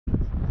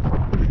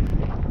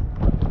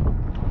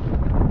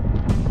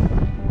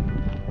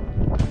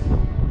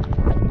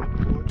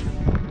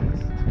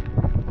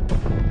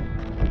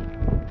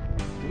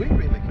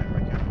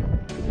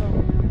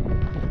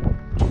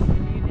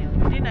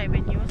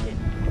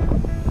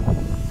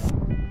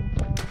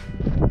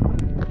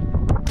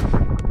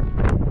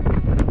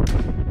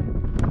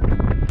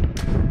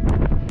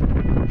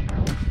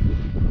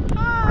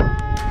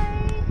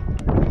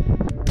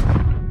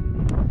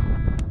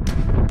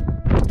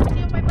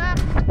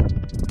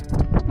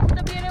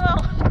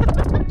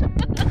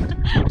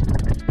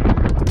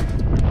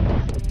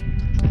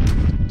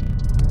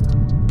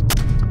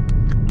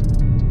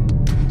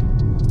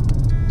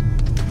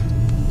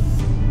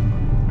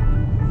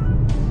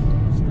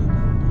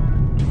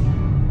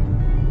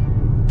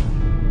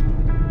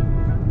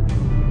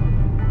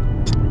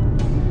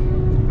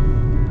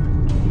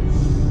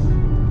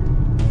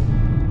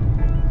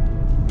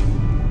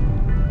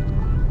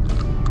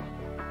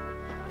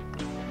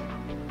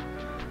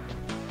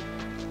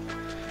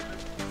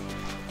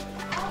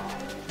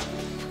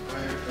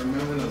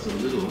remember when I was a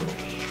little,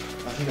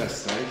 I think I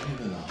stayed here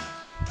the night.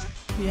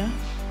 Yeah.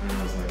 When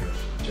I was like at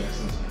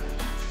Jackson's house.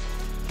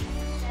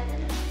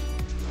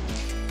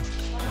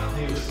 And I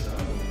think it was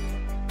started.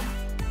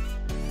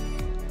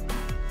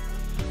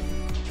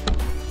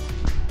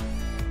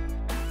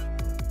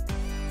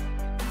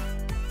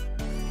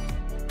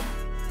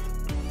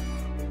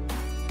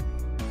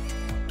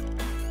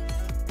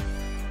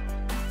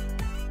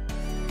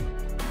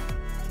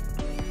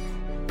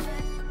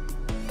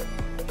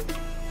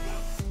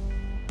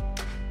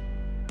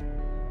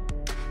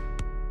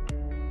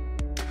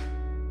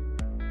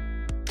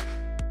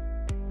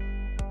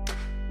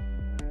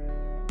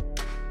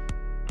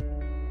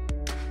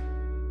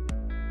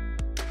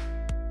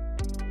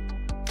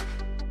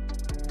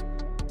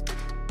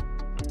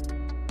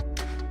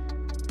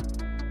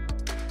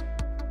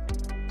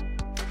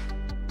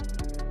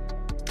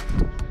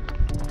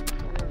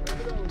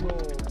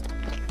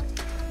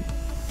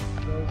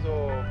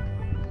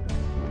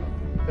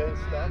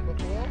 Fenced up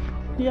before?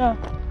 Yeah.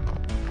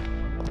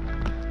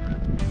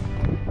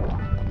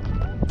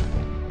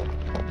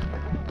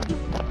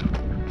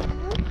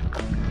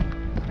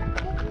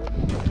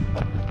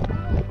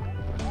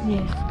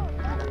 Yes.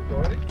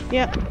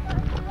 Yeah.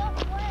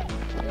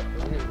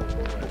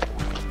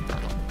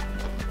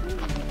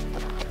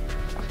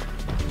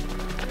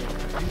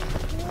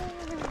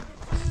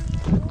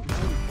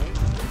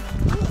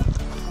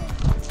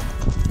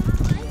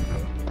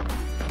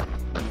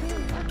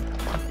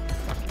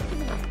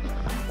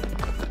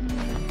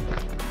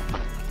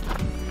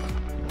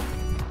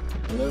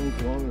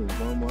 Kilometers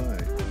one way.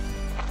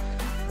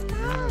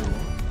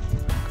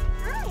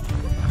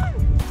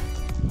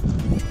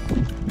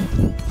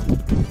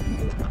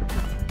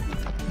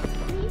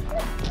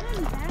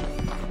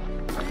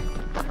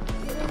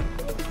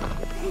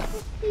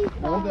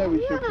 One day we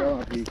should go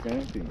up here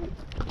camping.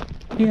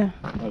 Yeah.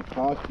 Like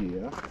park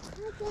here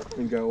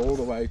and go all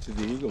the way to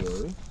the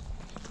igloo.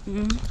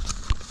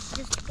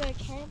 Just go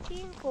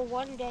camping for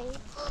one day.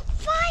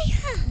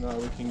 Fire! No,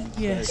 we can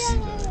Yes. stay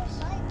 2 days.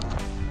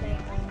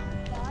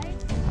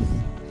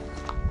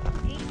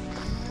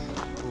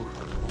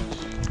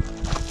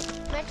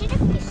 Imagine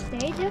if we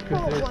stayed there for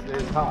Because one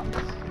there's day. huts.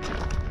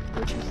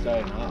 We can stay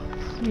in huts.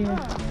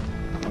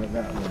 Yeah. Like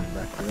that one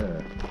back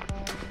there.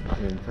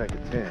 And take a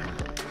tent.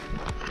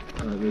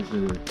 There's a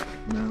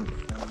mountain.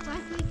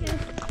 Like we can,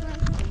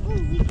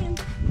 we can,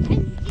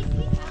 and did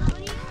we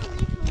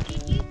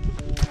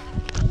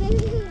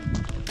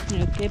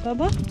Okay,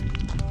 Baba.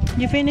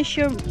 You finish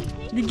your?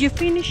 Did you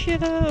finish your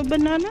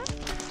banana?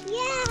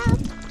 Yeah.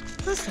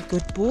 That's a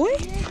good boy.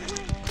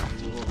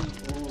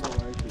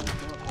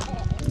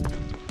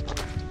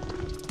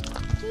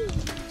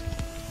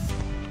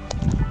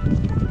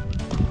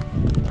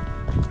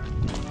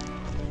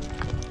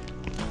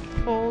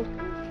 Oh.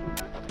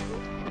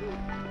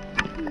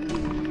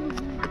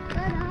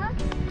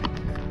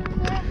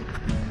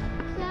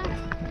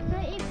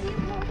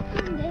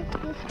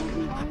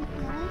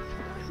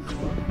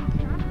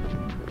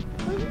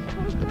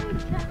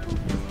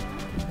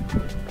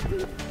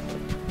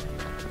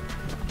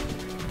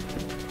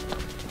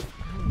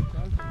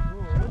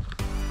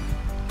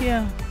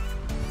 Yeah.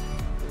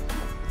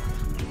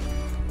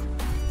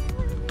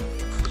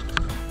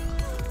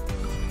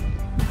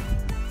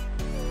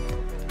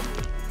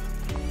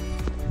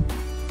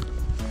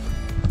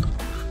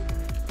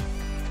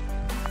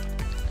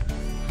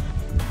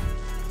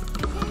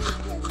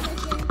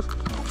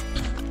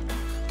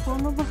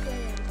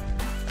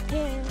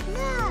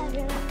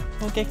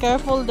 Okay,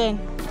 careful then.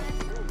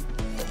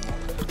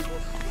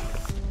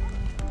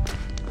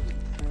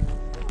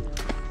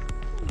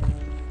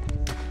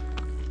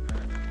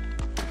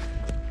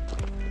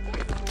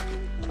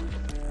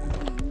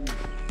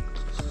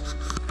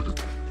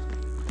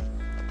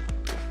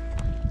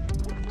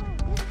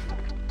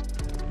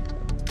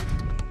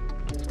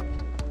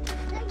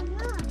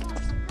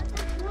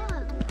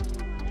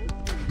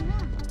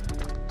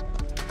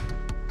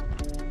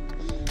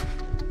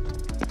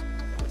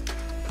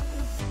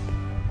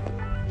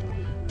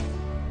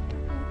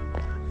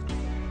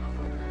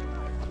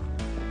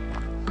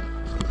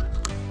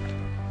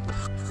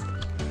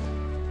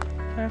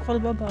 Careful,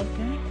 Baba,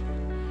 okay?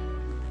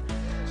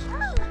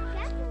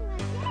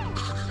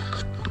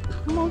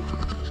 Come on.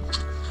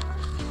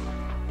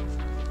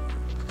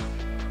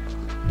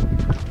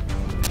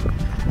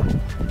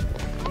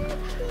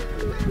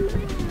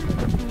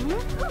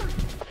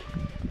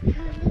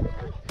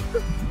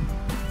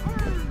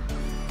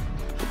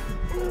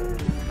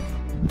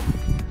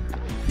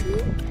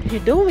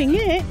 You're doing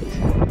it.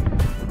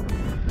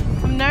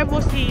 I'm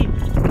nervous.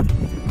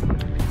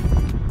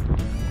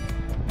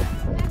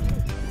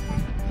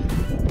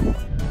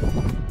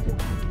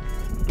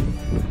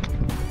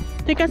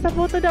 Take us a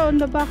photo down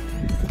the back.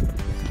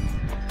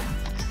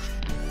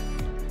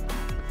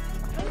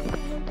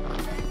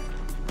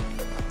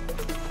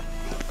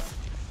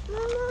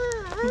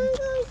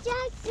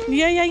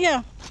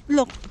 Yeah.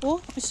 Look,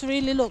 oh, it's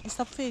really, look, it's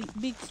a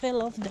big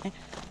fell off there.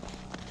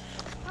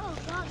 Oh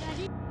God,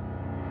 Daddy.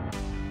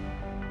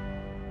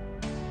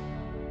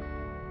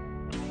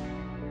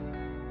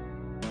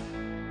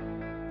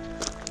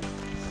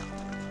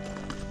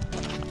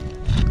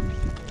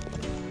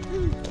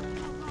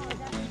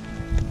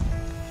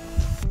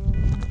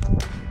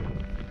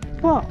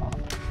 What?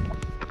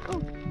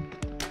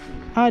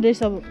 Ah,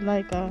 there's a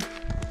like a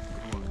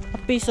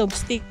piece of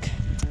stick.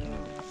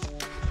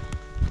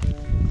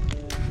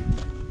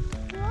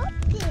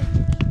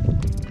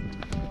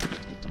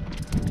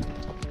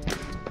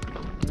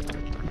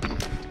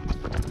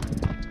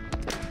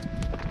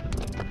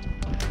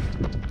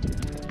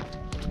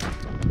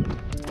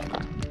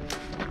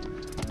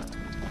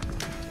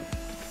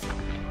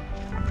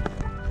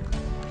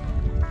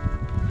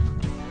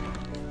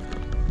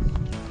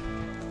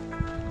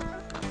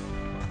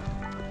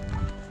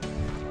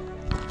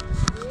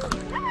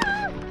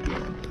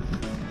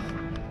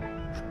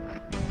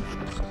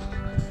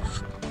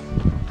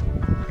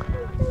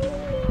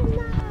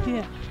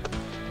 Yeah.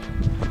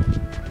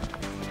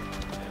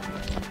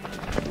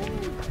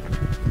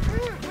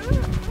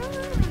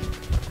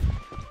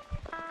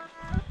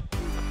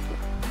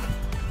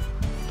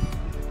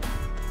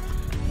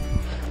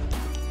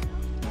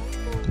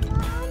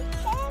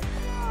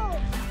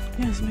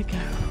 Yes, be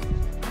careful.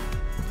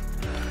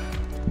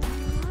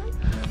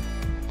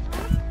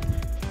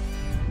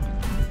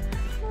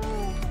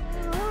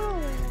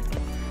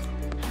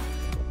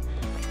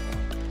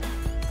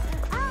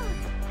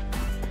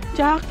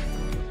 Jack.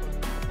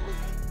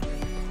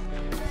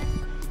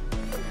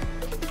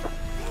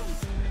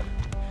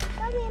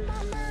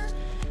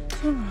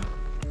 Oh,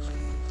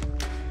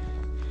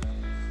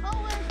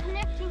 we're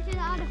connecting to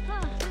the other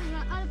path. The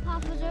other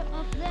path was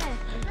up there.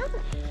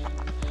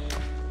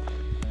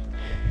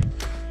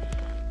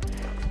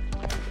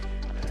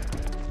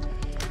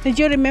 Did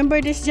you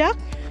remember this, Jack?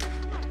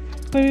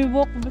 When we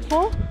walked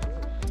before?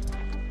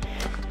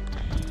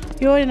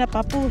 You're in a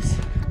papoose.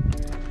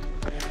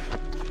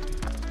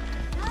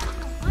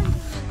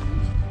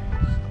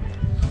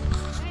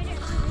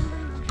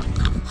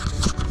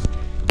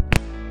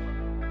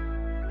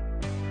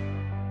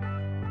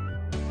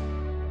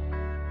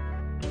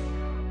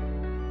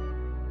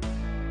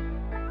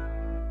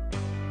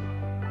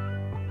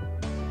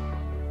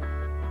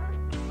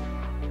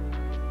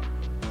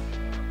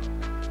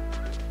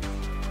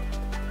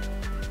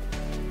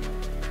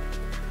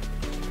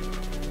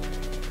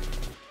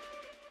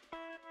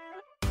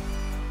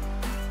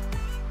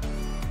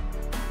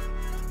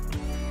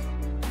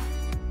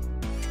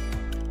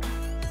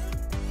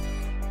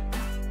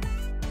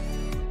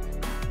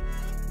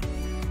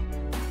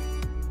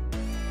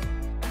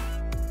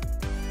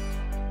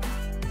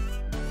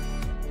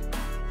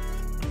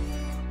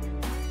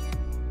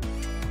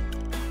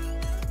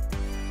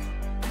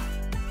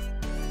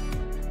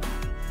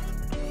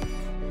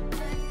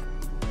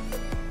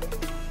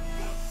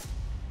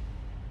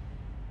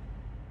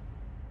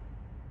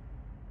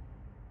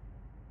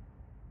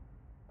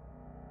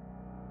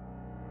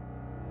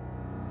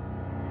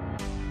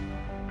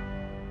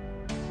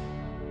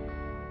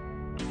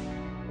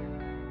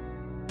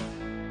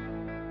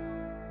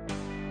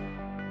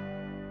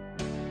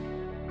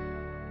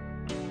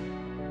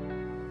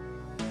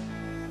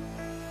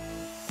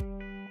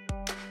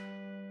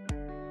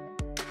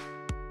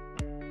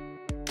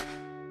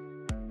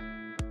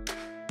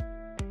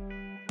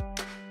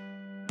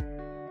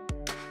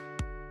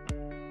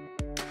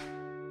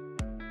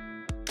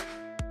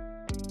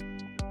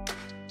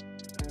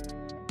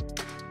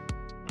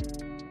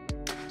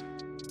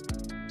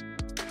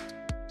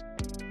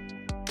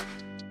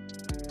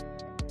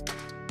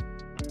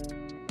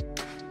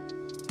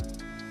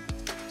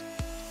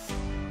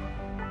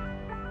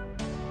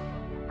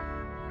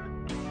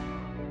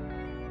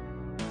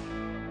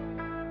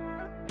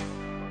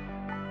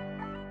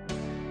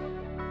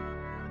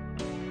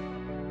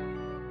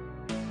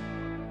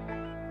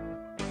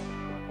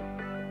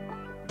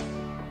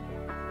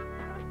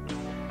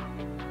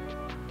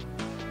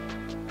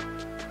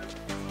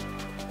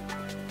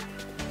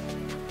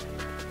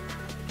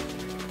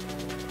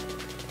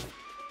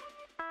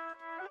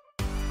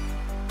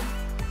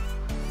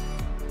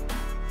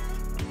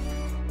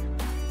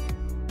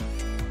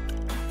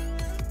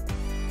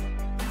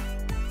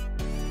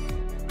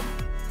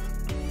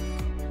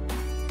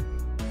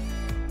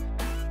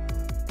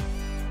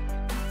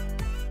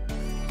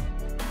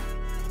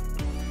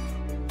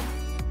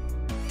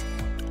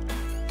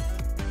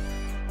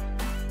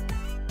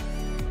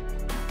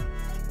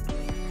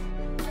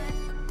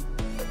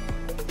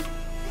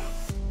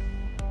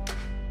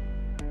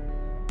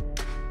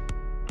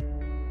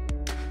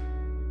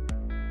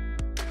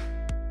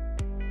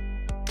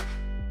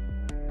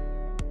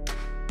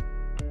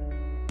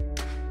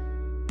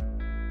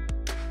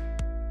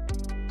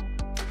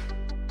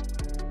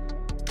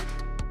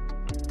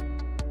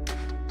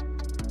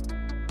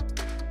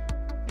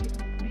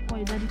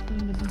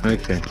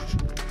 Okay.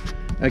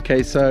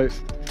 Okay, so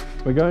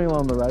we're going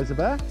along the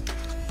Razorback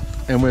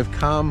and we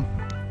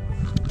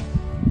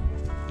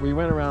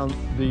went around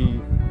the,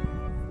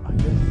 I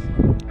guess,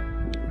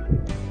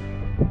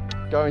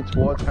 going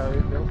towards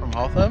Harriettville from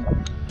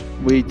Hotham.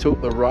 We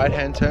took the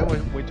right-hand turn,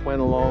 which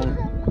went along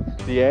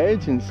the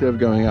edge instead of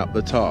going up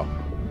the top.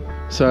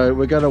 So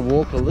we're going to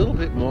walk a little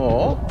bit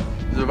more,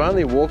 because we've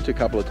only walked a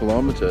couple of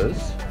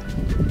kilometres,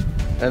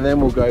 and then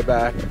we'll go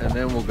back and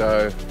then we'll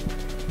go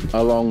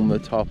along the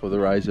top of the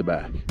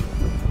Razorback.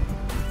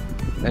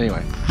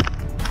 Anyway,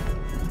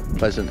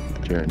 pleasant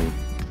journey.